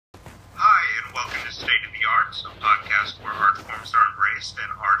State of the Arts, a podcast where art forms are embraced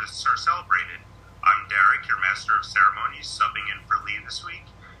and artists are celebrated. I'm Derek, your Master of Ceremonies, subbing in for Lee this week,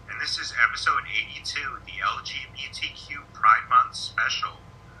 and this is episode 82, the LGBTQ Pride Month special.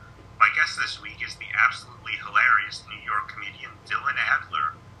 My guest this week is the absolutely hilarious New York comedian Dylan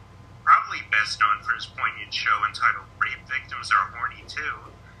Adler. Probably best known for his poignant show entitled Rape Victims Are Horny Too,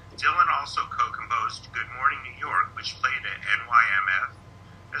 Dylan also co-composed Good Morning New York, which played at NYMF,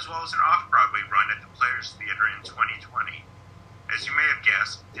 as well as an off-Broadway run at the Players Theater in 2020. As you may have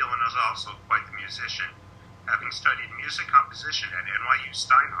guessed, Dylan is also quite the musician, having studied music composition at NYU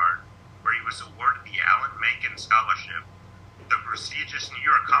Steinhardt, where he was awarded the Alan Menken Scholarship. The prestigious New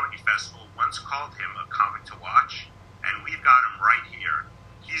York Comedy Festival once called him a comic to watch, and we've got him right here.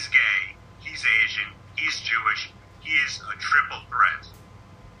 He's gay, he's Asian, he's Jewish, he is a triple threat.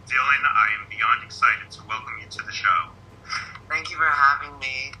 Dylan, I am beyond excited to welcome you to the show. Thank you for having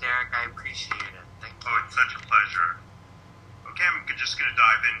me, Derek. I appreciate it. Thank you. Oh, it's such a pleasure. Okay, I'm just going to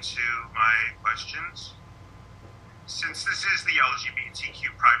dive into my questions. Since this is the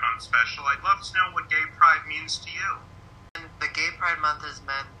LGBTQ Pride Month special, I'd love to know what gay pride means to you. And the Gay Pride Month has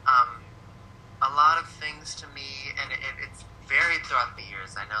meant a lot of things to me, and it's varied throughout the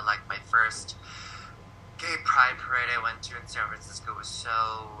years. I know, like, my first gay pride parade I went to in San Francisco was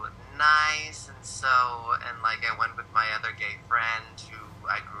so nice, and I went with my other gay friend who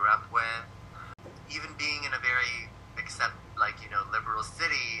I grew up with. Even being in a very liberal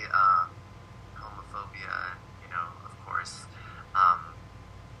city, homophobia, of course,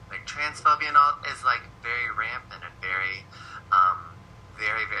 transphobia and all is very rampant and very,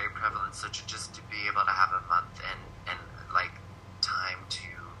 very prevalent. So to be able to have a month and time to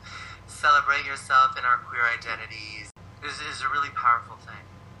celebrate yourself and our queer identities is a really powerful thing.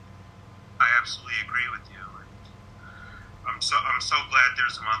 I absolutely agree with you. And I'm so glad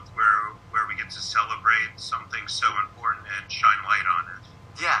there's a month where we get to celebrate something so important and shine light on it.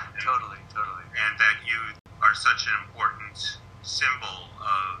 Yeah, totally. And that you are such an important symbol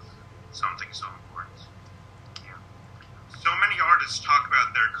of something so important. Yeah. So many artists talk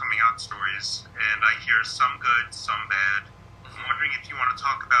about their coming out stories, and I hear some good, some bad. I'm wondering if you want to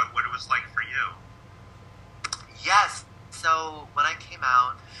talk about what it was like for you. Yes. So when I came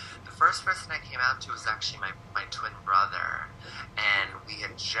out, the first person I came out to was actually my twin brother. And we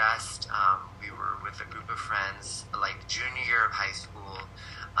had just, we were with a group of friends, junior year of high school.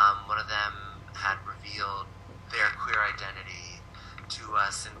 One of them had revealed their queer identity to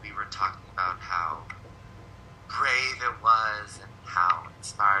us, and we were talking about how brave it was and how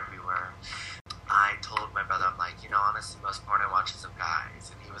inspired we were. I told my brother, I'm honestly, most porn I watch is of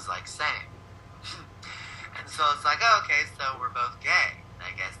guys. And he was like, same. And so it's okay, so we're both gay.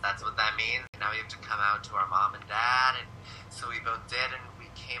 I guess that's what that means. Now we have to come out to our mom and dad. And so we both did, and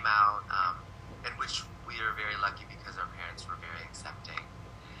we came out, in which we were very lucky because our parents were very accepting,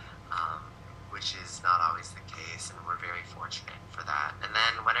 which is not always the case, and we're very fortunate for that. And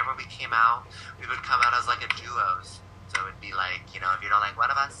then whenever we came out, we would come out as a duos. So it'd be if you don't like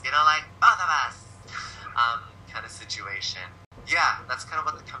one of us, you don't like both of us, kind of situation. Yeah, that's kind of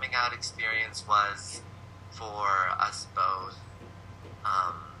what the coming out experience was for us both.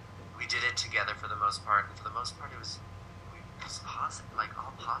 We did it together for the most part, and for the most part it was positive,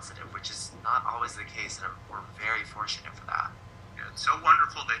 all positive, which is not always the case, and we're very fortunate for that. Yeah, it's so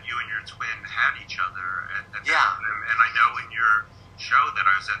wonderful that you and your twin had each other at yeah. time. And I know in your show that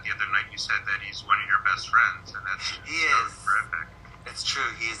I was at the other night, you said that he's one of your best friends, and that's terrific. It's true.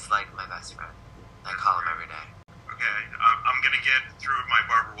 He's my best friend. I call him every day. Okay, I'm gonna get through my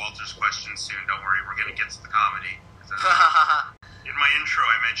Barbara Walters questions soon. Don't worry, we're gonna get to the comedy. In my intro,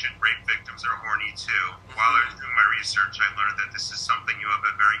 I mentioned rape victims are horny too. While I was doing my research, I learned that this is something you have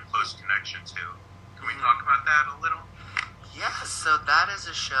a very close connection to. Can we talk about that a little? Yeah, so that is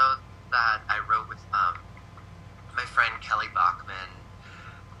a show that I wrote with my friend Kelly Bachman,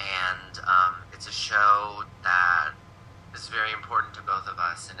 and it's a show that is very important to both of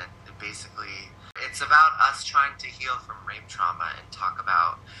us, and it's about us trying to heal from rape trauma and talk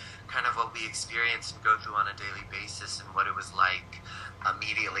about kind of what we experience and go through on a daily basis, and what it was like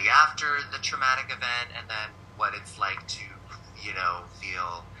immediately after the traumatic event, and then what it's like to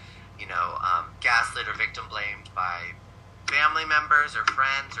feel gaslit or victim blamed by family members or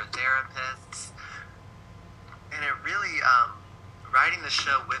friends or therapists. And it really, writing the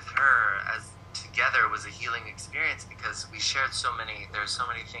show with her as together was a healing experience, because there's so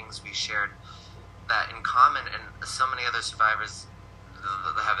many things we shared that in common, and so many other survivors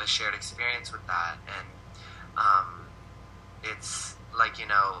have a shared experience with that. And it's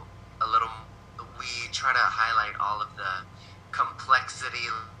we try to highlight all of the complexity,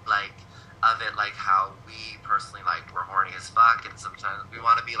 of it, like how we personally, like, we're horny as fuck, and sometimes we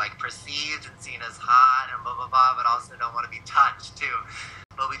want to be, like, perceived and seen as hot and blah, blah, blah, but also don't want to be touched, too.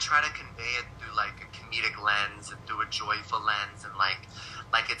 But we try to convey it through, like, a comedic lens and through a joyful lens, and, like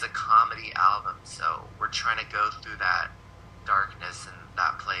it's a comedy album, so we're trying to go through that darkness and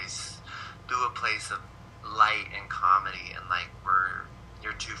that place, through a place of light and comedy, and, like,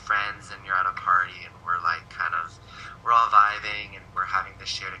 you're two friends and you're at a party and we're, like, we're all vibing and we're having this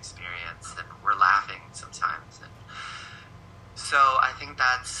shared experience and we're laughing sometimes. And so I think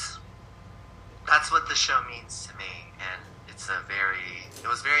that's what the show means to me, and it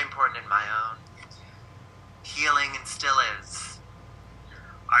was very important in my own healing, and still is.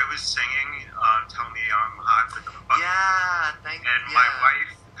 I was singing Tell Me I'm Hot for the fuck. Yeah, thank you. And my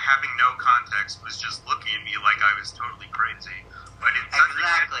wife, having no context, was just looking at me like I was totally crazy. But it's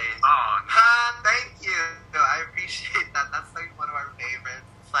exactly. Such a good song. Thank you. I appreciate that. That's, like, one of our favorites.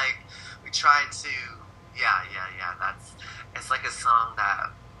 It's like we tried to, yeah. It's like a song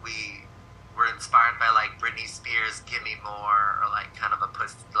that we were inspired by, like Britney Spears' "Give Me More," or like kind of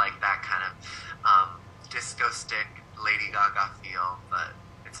like that kind of disco stick Lady Gaga feel, but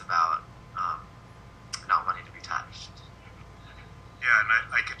it's about not wanting to be touched. Yeah, and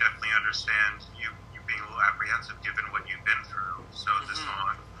I could definitely understand you being a little apprehensive given what you've been through. So the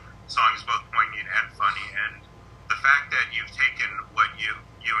song is both poignant and funny, and the fact that you've taken what you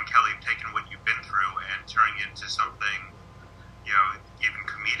and Kelly have taken what you've been through and turning it into something, even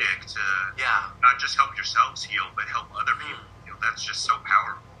comedic to not just help yourselves heal, but help other people heal. That's just so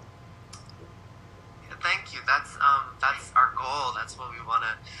powerful. Yeah, thank you. That's our goal. That's what we want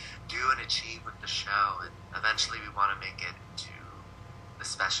to do and achieve with the show, and eventually we want to make it into the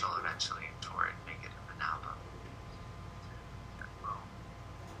special, eventually tour it, make it an album. Well,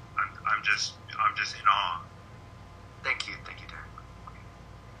 I'm just in awe. Thank you, Derek.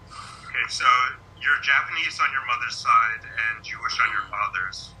 Okay, so you're Japanese on your mother's side and Jewish on your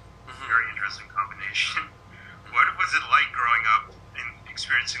father's. Very interesting combination. What was it like growing up and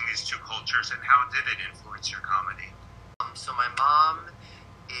experiencing these two cultures, and how did it influence your comedy? So my mom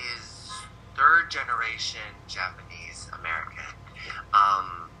is third generation Japanese American.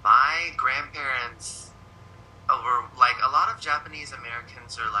 My grandparents were, like, a lot of Japanese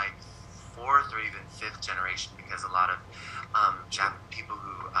Americans are, like, fourth or even fifth generation, because a lot of people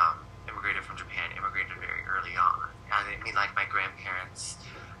who immigrated from Japan immigrated very early on. I mean, like, my grandparents,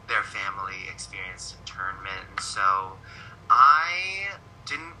 their family experienced internment, and so I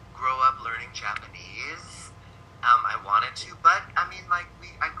didn't grow up learning Japanese. I wanted to, but I mean, like,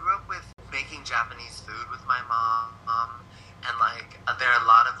 I grew up with making Japanese food with my mom, and, like, there are a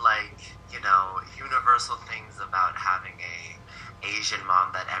lot of, like, universal things about having a Asian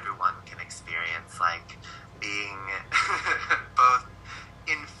mom that everyone can experience, like being both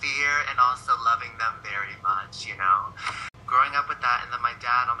in fear and also loving them very much, growing up with that. And then my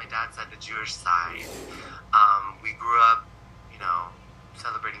dad, on my dad's side, the Jewish side, we grew up,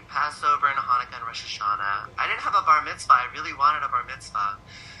 celebrating Passover and Hanukkah and Rosh Hashanah. I didn't have a bar mitzvah. I really wanted a bar mitzvah.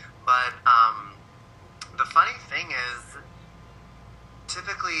 But the funny thing is,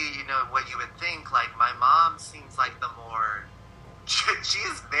 typically, what you would think, like, my mom seems like the more,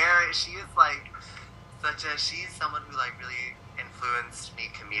 she's someone who, like, really influenced me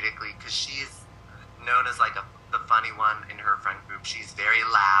comedically, because she's known as, like, the funny one in her friend group. She's very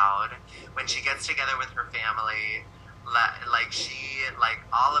loud. When she gets together with her family, like,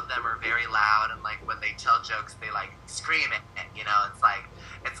 all of them are very loud, and, like, when they tell jokes, they, like, scream it, it's like,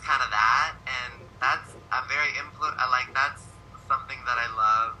 it's kind of that, and that's, I'm very that's something that I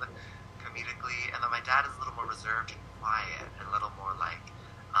love comedically. And then my dad is a little more reserved and quiet, and a little more, like,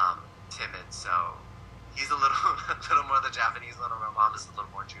 timid, so he's a little more the Japanese one, and my mom is a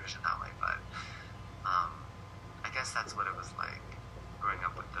little more Jewish in that way, but I guess that's what it was like growing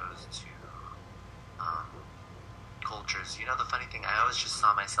up with those two cultures. The funny thing, I always just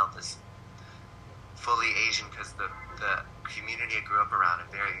saw myself as fully Asian, because the community I grew up around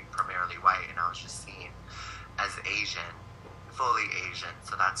is very primarily white, and I was just seen as Asian, fully Asian.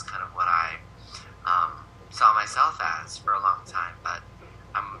 So that's kind of what I saw myself as for a long time, but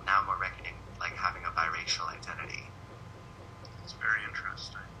I'm now more reckoning, like, having a biracial identity. It's very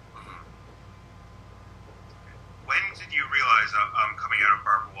interesting. When did you realize I'm coming out of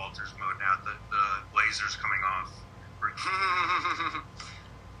Barbara Walters mode now, the lasers coming off?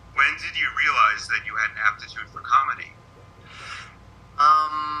 When did you realize that you had an aptitude for comedy?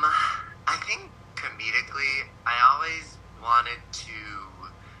 I think comedically, I always wanted to,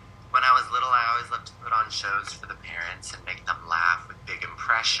 when I was little, I always loved to put on shows for the parents and make them laugh with big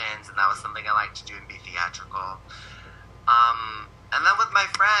impressions, and that was something I liked to do and be theatrical. And then with my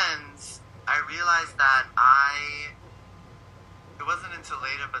friends, I realized that it wasn't until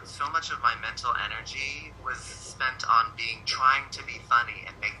later, but so much of my mental energy was spent on trying to be funny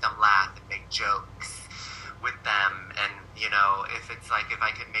and make them laugh and make jokes with them. And, you know, if I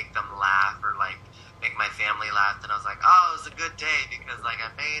could make them laugh or like make my family laugh, then I was like, oh, it was a good day because like I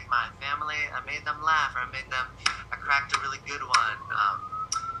made them laugh, or I cracked a really good one.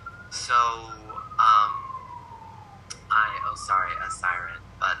 Sorry, a siren.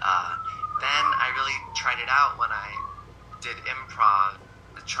 But then I really tried it out when I did improv.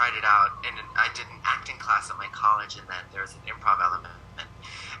 I tried it out, and I did an acting class at my college, and then there was an improv element.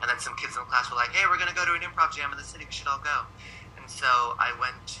 And then some kids in the class were like, hey, we're going to go to an improv jam in the city. We should all go. And so I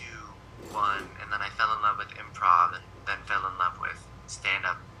went to one, and then I fell in love with improv, and then fell in love with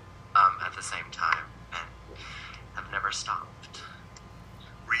stand-up at the same time, and have never stopped.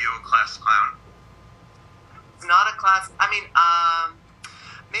 Were you a class clown? It's not a class. I mean,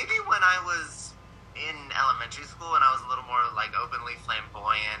 maybe when I was in elementary school, and I was a little more like openly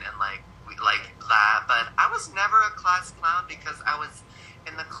flamboyant and like that, but I was never a class clown because I was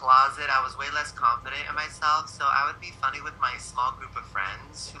in the closet. I was way less confident in myself, so I would be funny with my small group of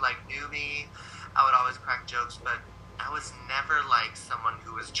friends who like knew me. I would always crack jokes, but I was never like someone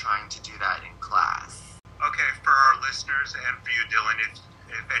who was trying to do that in class. Okay, for our listeners and for you, Dylan,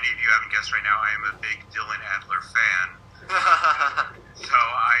 if any of you haven't guessed right now, I am a big Dylan Adler fan. So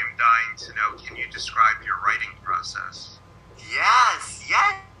I'm dying to know, can you describe your writing process? Yes.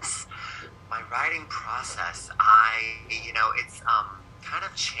 My writing process, it's kind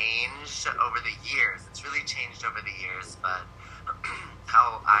of changed over the years. It's really changed over the years, but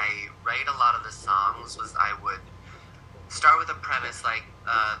how I write a lot of the songs was I would start with a premise, like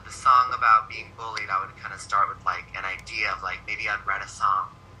the song about being bullied. I would kind of start with like an idea of like maybe I'd write a song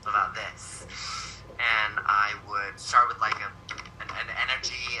about this, and I would start with like an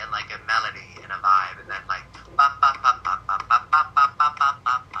energy and like a melody and a vibe, and then like bop bop bop bop bop bop bop bop bop bop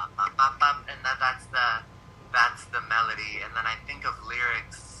bop bop bop bop bop, and that's the melody, and then I think of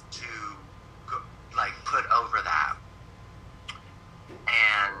lyrics to like put over that,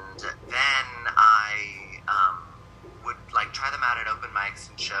 and then I would like try them out at open mics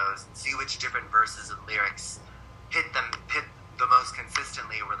and shows and see which different verses and lyrics hit the most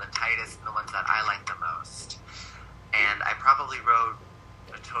consistently, were the tightest and the ones that I liked the most. And I probably wrote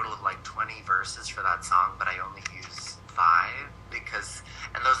a total of like 20 verses for that song, but I only used 5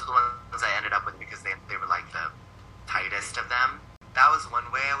 and those are the ones I ended up with because they were like the tightest of them. That was one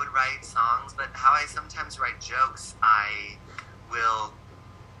way I would write songs, but how I sometimes write jokes, I will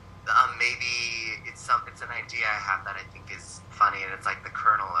maybe it's an idea I have that I think is funny, and it's like the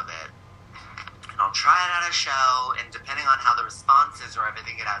kernel of it. And I'll try it at a show, and depending on how the response is or if I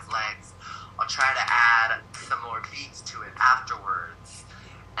think it has legs, I'll try to add some more beats to it afterwards.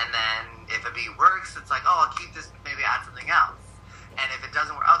 And then if a beat works, it's like, oh, I'll keep this, maybe add something else. And if it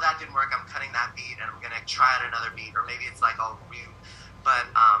doesn't work, oh, that didn't work, I'm cutting that beat and I'm going to try out another beat. Or maybe it's like but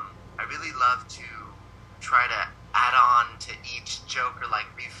I really love to try to add on to each joke or like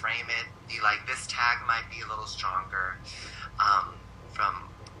reframe it, be like, this tag might be a little stronger, from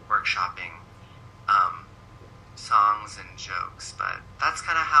workshopping songs and jokes. But that's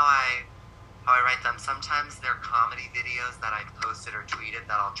kind of how I write them. Sometimes they're comedy videos that I've posted or tweeted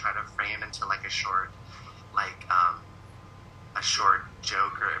that I'll try to frame into like a short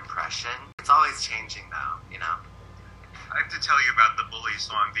joke or impression. It's always changing though, you know. I have to tell you about the bully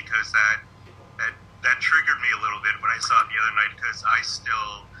song because that triggered me a little bit when I saw it the other night, because I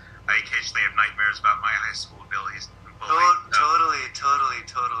occasionally have nightmares about my high school bullies. Totally.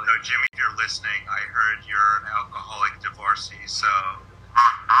 So Jimmy, if you're listening, I heard you're an alcoholic divorcee, so...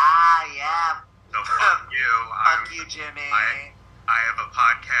 Yeah. So fuck you. Fuck you, Jimmy. I have a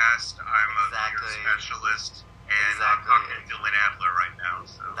podcast. I'm a beer specialist, and I'm talking to Dylan Adler right now.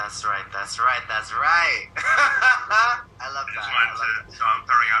 So That's right. I love that. So I'm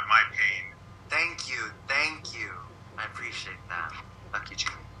throwing out my pain. Thank you. I appreciate that. Fuck you,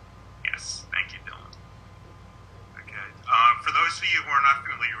 Jimmy. Yes, thank you, Dylan. Okay. For those of you who are not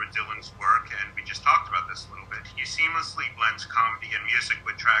familiar with Dylan's work, and we just talked about this a little bit, he seamlessly blends comedy and music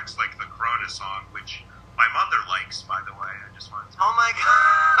with tracks like the Corona song, which my mother likes, by the way. I just wanted to... Oh my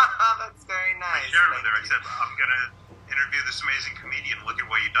god, that's very nice. I shared with her. I said, I'm going to interview this amazing comedian, look at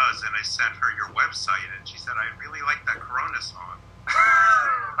what he does, and I sent her your website, and she said, I really like that Corona song.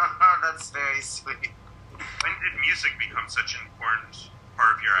 That's very sweet. When did music become such an important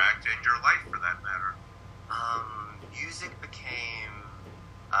part of your act and your life, for that matter? Music became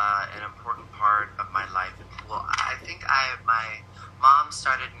an important part of my life. Well, I think my mom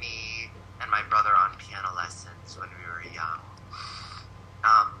started me and my brother on piano lessons when we were young.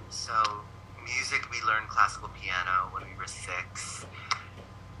 So learned classical piano when we were 6.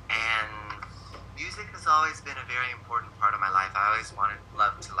 And music has always been a very important part of my life. I always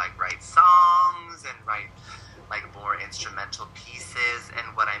loved to like write songs and write like more instrumental pieces.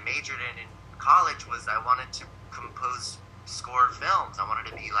 And what I majored in college was I wanted to score films. I wanted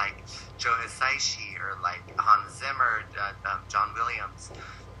to be like Joe Hisaishi or like Hans Zimmer, John Williams.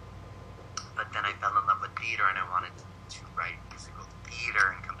 But then I fell in love with theater and I wanted to write musical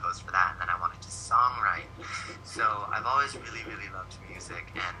theater and compose for that. And then I wanted to songwrite. So I've always really, really loved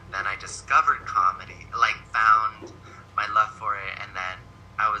music. And then I discovered comedy, like found my love for it. And then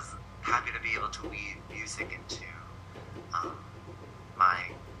I was happy to be able to weave music into my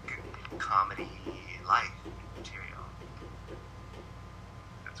comedy life material.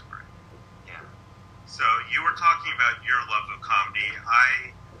 That's great. Yeah. So you were talking about your love of comedy.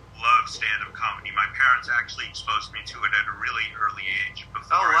 I love stand-up comedy. My parents actually exposed me to it at a really early age.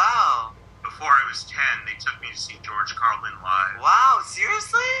 Before I was 10, they took me to see George Carlin live. Wow,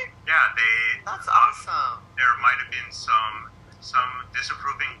 seriously? Yeah, That's awesome. There might have been some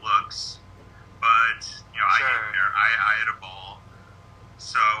disapproving looks, but Sure. I had a ball.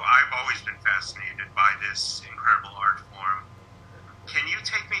 So I've always been fascinated by this incredible art form. Can you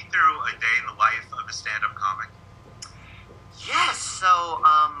take me through a day in the life of a stand-up comic? Yes, so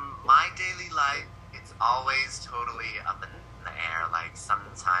my daily life, it's always totally up in the air. Like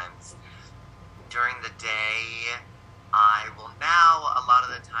sometimes during the day, a lot of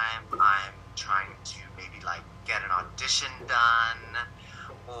the time, I'm trying to maybe like get an audition done,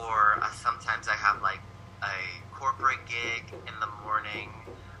 or sometimes I have like a corporate gig in the morning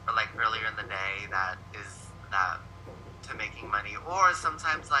or like earlier in the day that to making money, or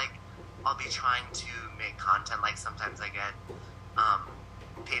sometimes like I'll be trying to make content. Like sometimes I get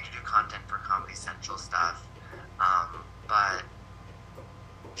paid to do content for Comedy Central stuff, but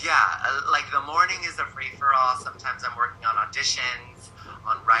yeah, like the morning is a free-for-all. Sometimes I'm working on auditions,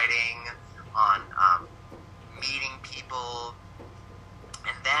 on writing, on meeting people,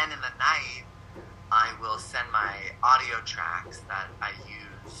 and then in the night I will send my audio tracks that I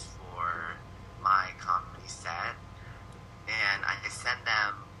use for my comedy set, and I send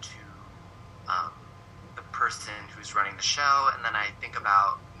them to the person who's running the show, and then I think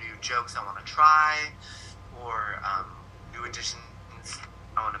about new jokes I want to try, or new additions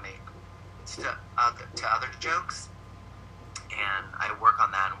I want to make to other jokes, and I work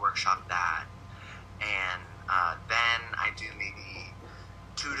on that and workshop that, and then I do maybe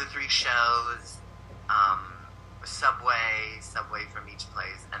 2 to 3 shows, subway from each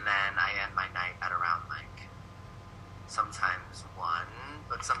place, and then I end my night at around like sometimes 1,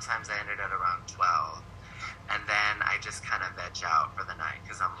 but sometimes I ended at around 12, and then I just kind of veg out for the night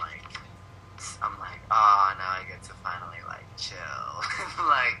because I'm like, oh, now I get to finally like chill,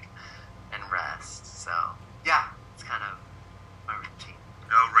 like, and rest. So yeah, it's kind of my routine.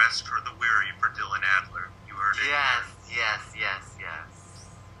 No rest for the weary for Dylan Adler. You heard it. Yes.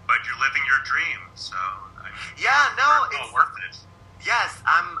 But you're living your dream, so Yeah, no, it's it's all worth it. Yes,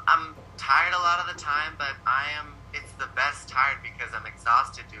 I'm tired a lot of the time, but it's the best tired because I'm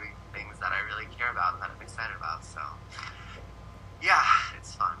exhausted doing things that I really care about and that I'm excited about. So yeah,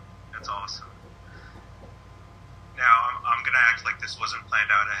 it's fun. That's awesome. Now, I'm going to act like this wasn't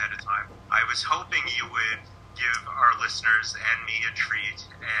planned out ahead of time. I was hoping you would give our listeners and me a treat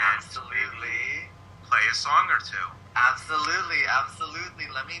and Absolutely. play a song or two. Absolutely.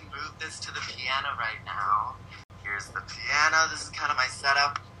 Let me move this to the piano right now. Here's the piano. This is kind of my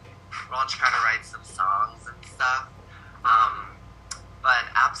setup. We're all trying to write some songs and stuff. But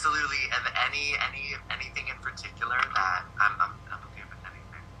absolutely, and anything in particular that I'm okay with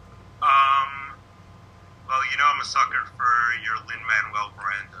anything. Well, I'm a sucker for your Lin-Manuel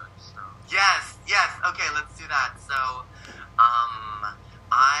Miranda. So. Yes. Okay, let's do that. So,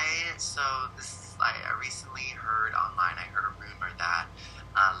 I recently heard online. I heard a rumor that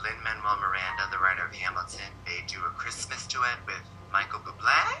Lin-Manuel Miranda, the writer of Hamilton, may do a Christmas duet with Michael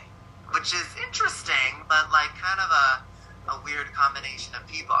Bublé, which is interesting, but like kind of a weird combination of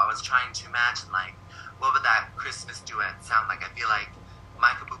people. I was trying to imagine like what would that Christmas duet sound like. I feel like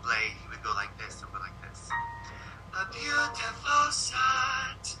Michael Bublé, he would go like this or go like this. A beautiful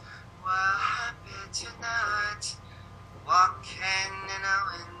sight, we're happy tonight, walking in a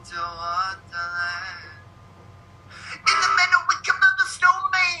winter wonderland. In the meadow we come to the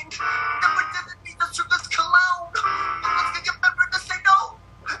snowman, never did it need the sugar's cologne. Let's get your member to say no.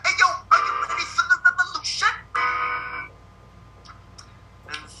 Hey yo, are you ready for the revolution?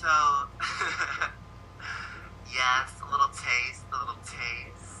 And so, yes, a little taste.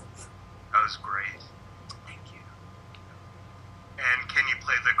 That was great. Thank you. And can you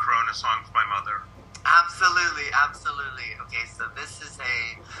play the Corona song for my mother? Absolutely, absolutely. Okay, so this is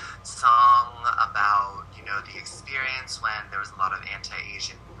a song about, you know, the experience when there was a lot of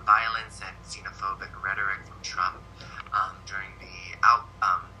anti-Asian violence and xenophobic rhetoric from Trump during the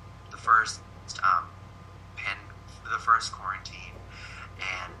first quarantine.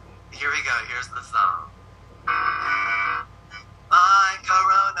 And here we go. Here's the song. My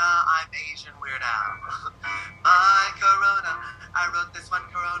Corona, I'm Asian Weird Al. My Corona, I wrote this one.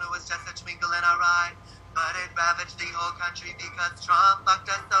 Corona was just a twinkle in our eye, but it ravaged the whole country because Trump fucked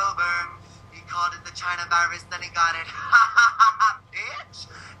us over. He called it the China virus, then he got it. Ha ha ha ha, bitch!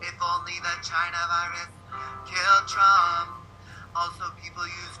 If only the China virus killed Trump. Also, people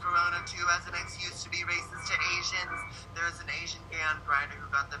use Corona too as an excuse to be racist to Asians. There's an Asian gay on Grindr who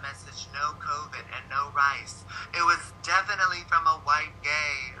got the message, no COVID and no rice. It was definitely from a white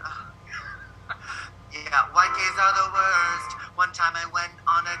gay. Yeah, white gays are the worst. One time I went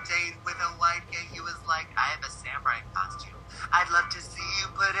on a date with a white gay. He was like, I have a samurai costume. I'd love to see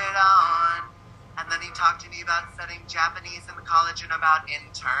you put it on. And then he talked to me about studying Japanese in college and about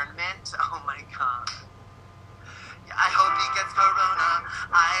internment. Oh my god. I hope he gets Corona.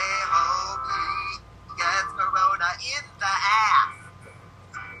 I hope he gets Corona in the ass.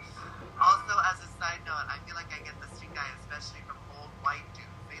 Also, as a side note, I feel like I get the stink eye, especially from old white dudes.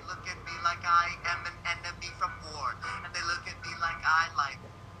 They look at me like I am an enemy from war, and they look at me like I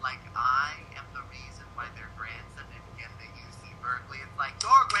am the reason why their grandson didn't get into UC Berkeley. It's like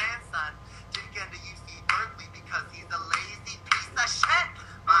your grandson didn't get into UC Berkeley because he's a lazy piece of shit.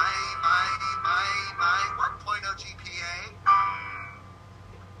 My 1.0 GPA.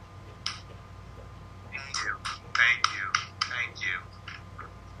 Thank you.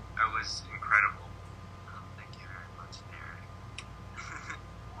 That was incredible. Thank you very much, Derek.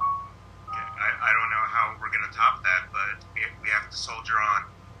 I don't know how we're going to top that, but we have to soldier on.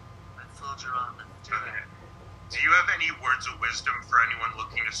 Let's soldier on. Let's do it. Do you have any words of wisdom for anyone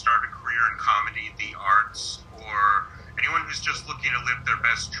looking to start a career in comedy, the arts, or anyone who's just looking to live their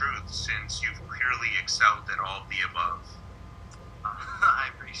best truth, since you've clearly excelled at all of the above? I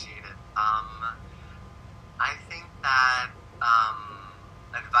appreciate it. I think that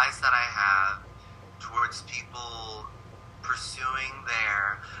advice that I have towards people pursuing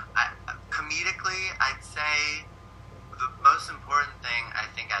comedically, I'd say the most important thing I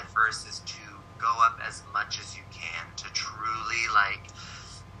think at first is to go up as much as you can, to truly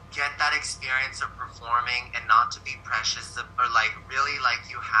get that experience of performing and not to be precious or really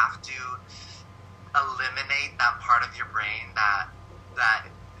you have to eliminate that part of your brain that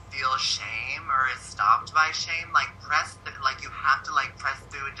feels shame or is stopped by shame. You have to press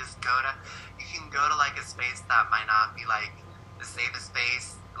through and just you can go to a space that might not be the safest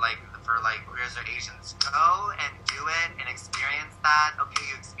space for queers or Asians. Go and do it and experience that. Okay,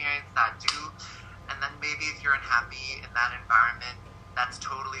 you experience that, and then maybe if you're unhappy in that environment, that's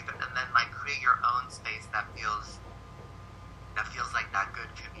totally, and then create your own space that feels like that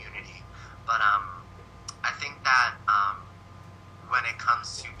good community. But I think that when it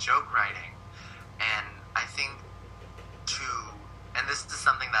comes to joke writing, and I think and this is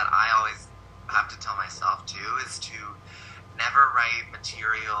something that I always have to tell myself too, is to never write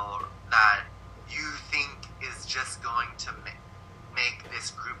material that you think is just going to make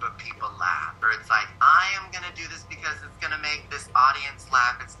this group of people laugh, or it's I am gonna do this because it's gonna make this audience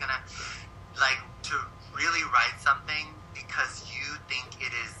laugh. It's gonna to really write something because you think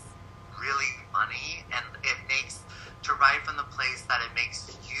it is really funny, and it makes to write from the place that it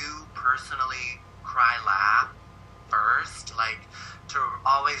makes you personally cry, laugh first, to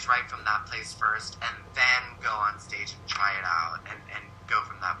always write from that place first and then go on stage and try it out and go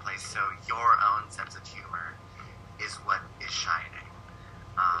from that place, so your own sense of humor is what is shining.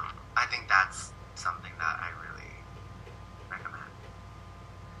 I think that's something that I really recommend.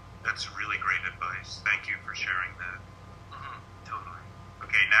 That's really great advice. Thank you for sharing that. Totally.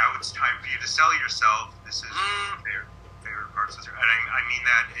 Okay, now it's time for you to sell yourself. This is your favorite parts of it. And I mean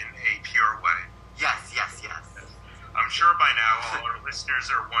that in a pure way. Yes. I'm sure by now all our listeners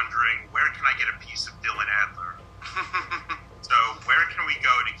are wondering, where can I get a piece of Dylan Adler? So where can we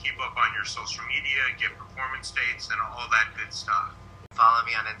go to keep up on your social media, get performance dates, and all that good stuff? Follow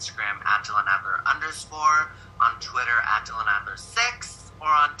me on Instagram at Dylan Adler _, on Twitter at Dylan Adler 6,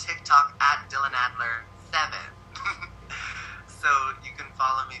 or on TikTok at Dylan Adler 7. So you can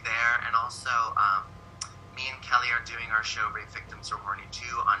follow me there, and also me and Kelly are doing our show Rape Victims Are Horny 2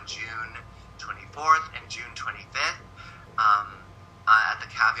 on June 24th and June 25th at the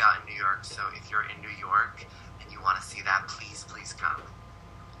Caveat in New York. So if you're in New York and you want to see that, please come.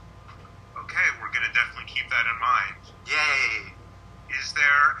 Okay, we're going to definitely keep that in mind. Yay! Is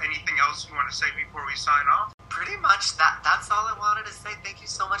there anything else you want to say before we sign off? Pretty much that's all I wanted to say. Thank you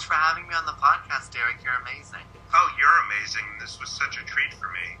so much for having me on the podcast, Derek. You're amazing. Oh, you're amazing. This was such a treat for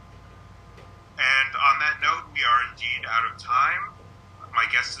me. And on that note, we are indeed out of time. My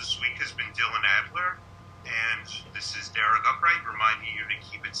guest this week has been Dylan Adler, and this is Derek Upright reminding you to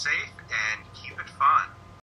keep it safe and keep it fun.